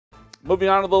Moving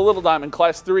on to the Little Diamond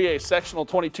Class 3A Sectional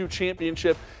 22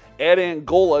 Championship at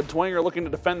Angola. Dwenger looking to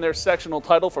defend their sectional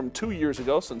title from 2 years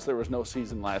ago since there was no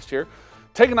season last year.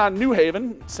 Taking on New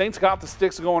Haven, Saints got the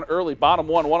sticks going early. Bottom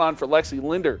one on for Lexi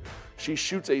Linder. She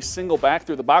shoots a single back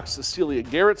through the box. Cecilia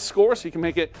Garrett scores, so you can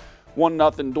make it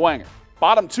 1-0 Dwenger.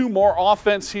 Bottom two, more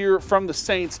offense here from the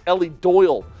Saints. Ellie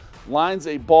Doyle lines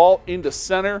a ball into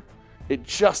center. It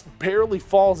just barely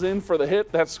falls in for the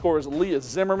hit. That scores Leah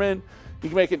Zimmerman. You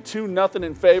can make it 2-0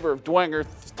 in favor of Dwenger.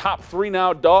 Top three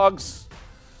now, Dogs.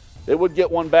 They would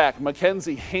get one back.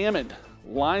 Mackenzie Hammond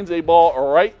lines a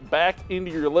ball right back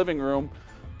into your living room.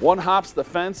 One hops the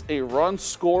fence, a run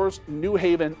scores. New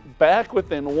Haven back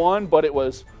within one, but it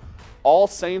was all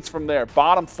Saints from there.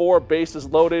 Bottom four, bases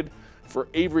loaded for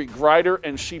Avery Greider,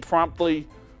 and she promptly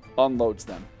unloads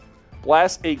them.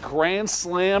 Blasts a grand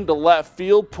slam to left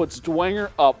field, puts Dwenger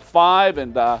up 5,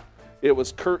 and it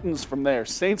was curtains from there.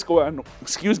 Saints go on,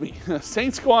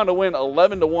 Saints go on to win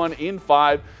 11-1 in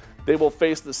 5. They will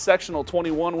face the sectional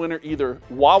 21 winner, either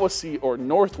Wawasee or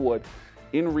Northwood,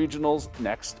 in regionals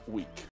next week.